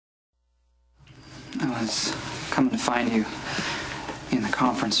was coming to find you in the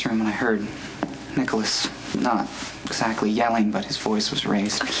conference room when I heard Nikolas, not exactly yelling, but his voice was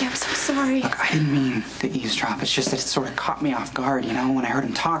raised. Okay, I'm so sorry. Look, I didn't mean to eavesdrop. It's just that it sort of caught me off guard, you know, when I heard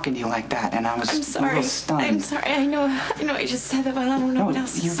him talking to you like that, and I was a little stunned. I'm sorry. I know I just said that, but I don't know what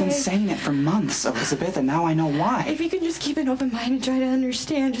else to say. You've been saying it for months, Elizabeth, and now I know why. If you can just keep an open mind and try to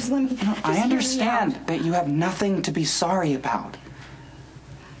understand, just let me... I understand that you have nothing to be sorry about.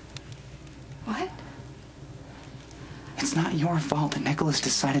 What? It's not your fault that Nikolas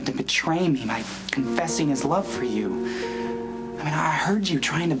decided to betray me by confessing his love for you. I mean, I heard you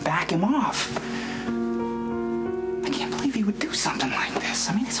trying to back him off. I can't believe he would do something like this.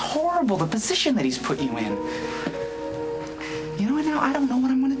 I mean, it's horrible, the position that he's put you in. You know, and now I don't know what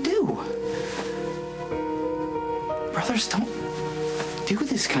I'm going to do. Brothers don't do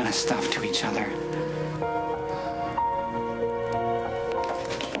this kind of stuff to each other.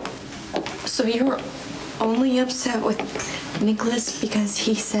 So you're only upset with Nikolas because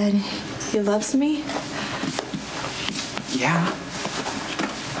he said he loves me? Yeah.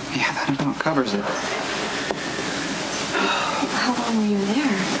 Yeah, that about covers it. How long were you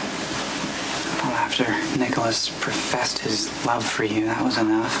there? Well, after Nikolas professed his love for you, that was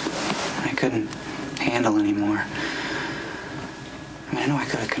enough. I couldn't handle anymore. I mean, I know I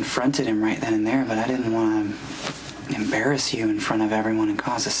could have confronted him right then and there, but I didn't want to embarrass you in front of everyone and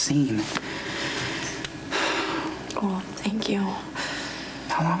cause a scene. Oh, thank you.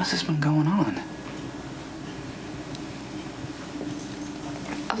 How long has this been going on?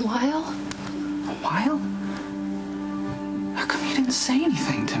 A while? A while? How come you didn't say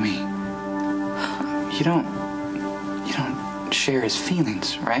anything to me? You don't share his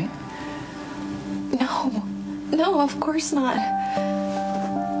feelings, right? No, of course not.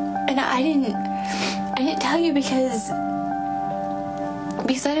 And I didn't tell you because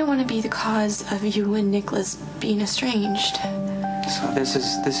I didn't want to be the cause of you and Nikolas being estranged. So this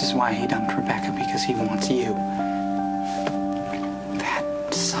is why he dumped Rebecca, because he wants you.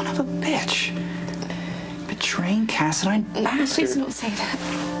 That son of a bitch. Betraying Cassadine bastard. Please don't say that.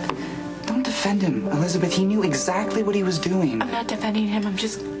 Don't defend him, Elizabeth. He knew exactly what he was doing. I'm not defending him. I'm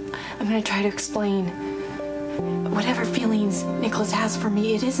going to try to explain. Whatever feelings Nikolas has for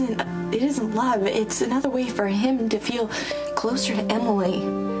me, it isn't love. It's another way for him to feel closer to Emily.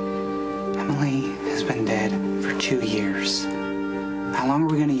 Emily has been dead for 2 years. How long are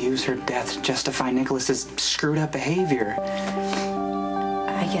we going to use her death to justify Nikolas's screwed up behavior?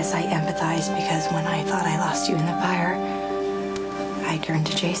 I guess I empathize because when I thought I lost you in the fire, I turned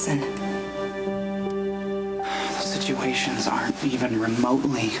to Jason. The situations aren't even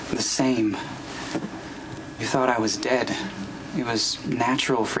remotely the same. You thought I was dead. It was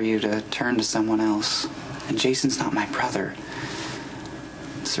natural for you to turn to someone else. And Jason's not my brother.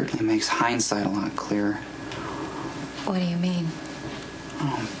 It certainly makes hindsight a lot clearer. What do you mean?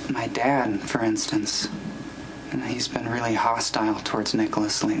 Oh, my dad, for instance. He's been really hostile towards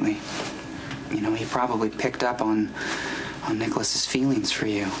Nikolas lately. You know, he probably picked up on Nikolas's feelings for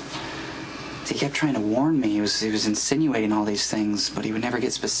you. He kept trying to warn me. He was insinuating all these things, but he would never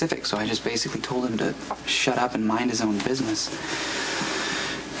get specific, so I just basically told him to shut up and mind his own business.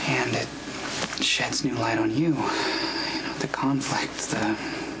 And it sheds new light on you. You know, the conflict, the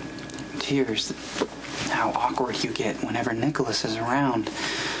tears, how awkward you get whenever Nikolas is around.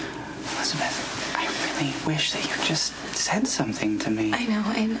 Elizabeth, I really wish that you just said something to me. I know,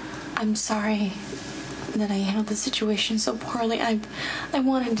 and I'm sorry that I handled the situation so poorly. I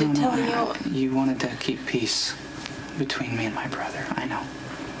wanted to tell you. You wanted to keep peace between me and my brother. I know.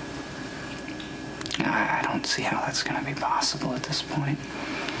 I don't see how that's going to be possible at this point.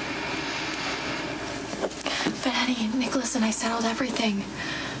 But honey, Nikolas and I settled everything.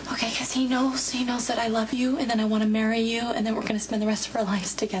 Okay, because he knows that I love you, and then I want to marry you, and then we're going to spend the rest of our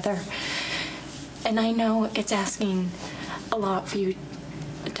lives together. And I know it's asking a lot for you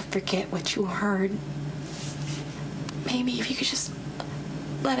to forget what you heard. Maybe if you could just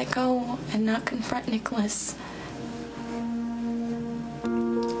let it go and not confront Nikolas.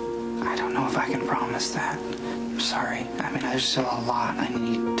 I don't know if I can promise that. I'm sorry. I mean, there's still a lot I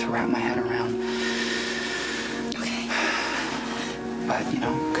need to wrap my head around. Okay. But, you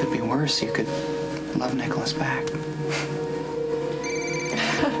know, could be worse. You could love Nikolas back.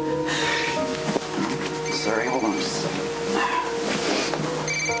 Sorry, hold on.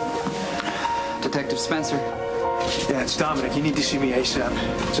 Detective Spencer. Yeah, it's Dominic. You need to see me ASAP.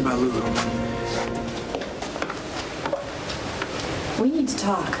 It's about Lulu. We need to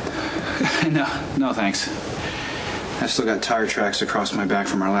talk. No, thanks. I've still got tire tracks across my back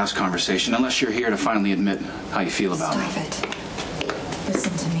from our last conversation, unless you're here to finally admit how you feel about me. Stop it.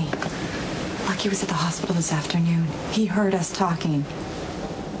 Listen to me. Look, Lucky was at the hospital this afternoon. He heard us talking.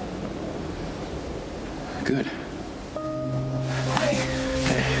 Good.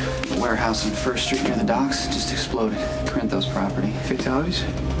 The warehouse on First Street near the docks just exploded. Corinthos property. Fatalities?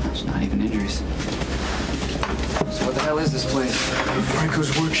 There's not even injuries. So what the hell is this place?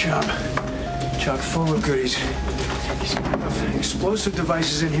 Franco's workshop. Chock full of goodies. He's got enough explosive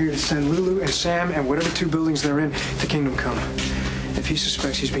devices in here to send Lulu and Sam and whatever 2 buildings they're in to Kingdom Come. If he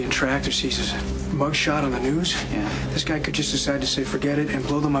suspects he's being tracked or sees his mugshot on the news, this guy could just decide to say forget it and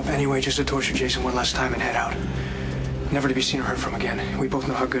blow them up anyway just to torture Jason one last time and head out. Never to be seen or heard from again. We both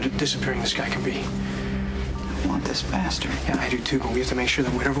know how good at disappearing this guy can be. I want this bastard. Yeah, I do too, but we have to make sure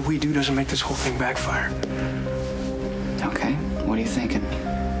that whatever we do doesn't make this whole thing backfire. Okay, what are you thinking?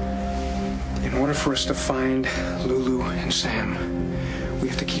 In order for us to find Lulu and Sam, we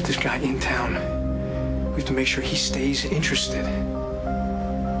have to keep this guy in town. We have to make sure he stays interested.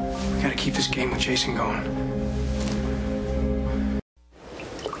 We gotta keep this game with Jason going.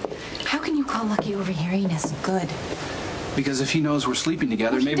 How can you call Lucky overhearing us good? Because if he knows we're sleeping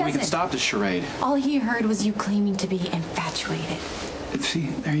together, Well, he maybe we can doesn't. stop this charade. All he heard was you claiming to be infatuated. See,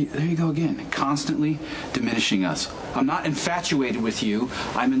 there you go again. Constantly diminishing us. I'm not infatuated with you.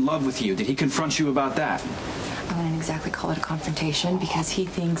 I'm in love with you. Did he confront you about that? I wouldn't exactly call it a confrontation because he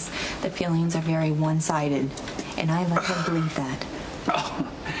thinks the feelings are very one-sided. And I let him believe that. Oh,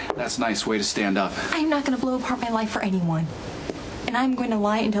 that's a nice way to stand up. I'm not going to blow apart my life for anyone. And I'm going to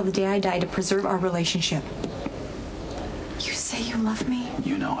lie until the day I die to preserve our relationship. You say you love me?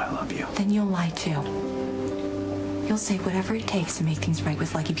 You know I love you. Then you'll lie too. You'll say whatever it takes to make things right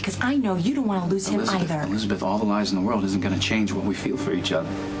with Lucky because I know you don't want to lose him either. Elizabeth, all the lies in the world isn't going to change what we feel for each other.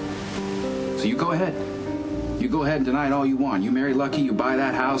 So you go ahead. You go ahead and deny it all you want. You marry Lucky, you buy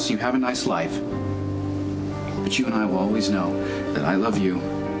that house, you have a nice life. But you and I will always know that I love you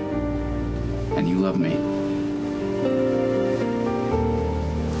and you love me.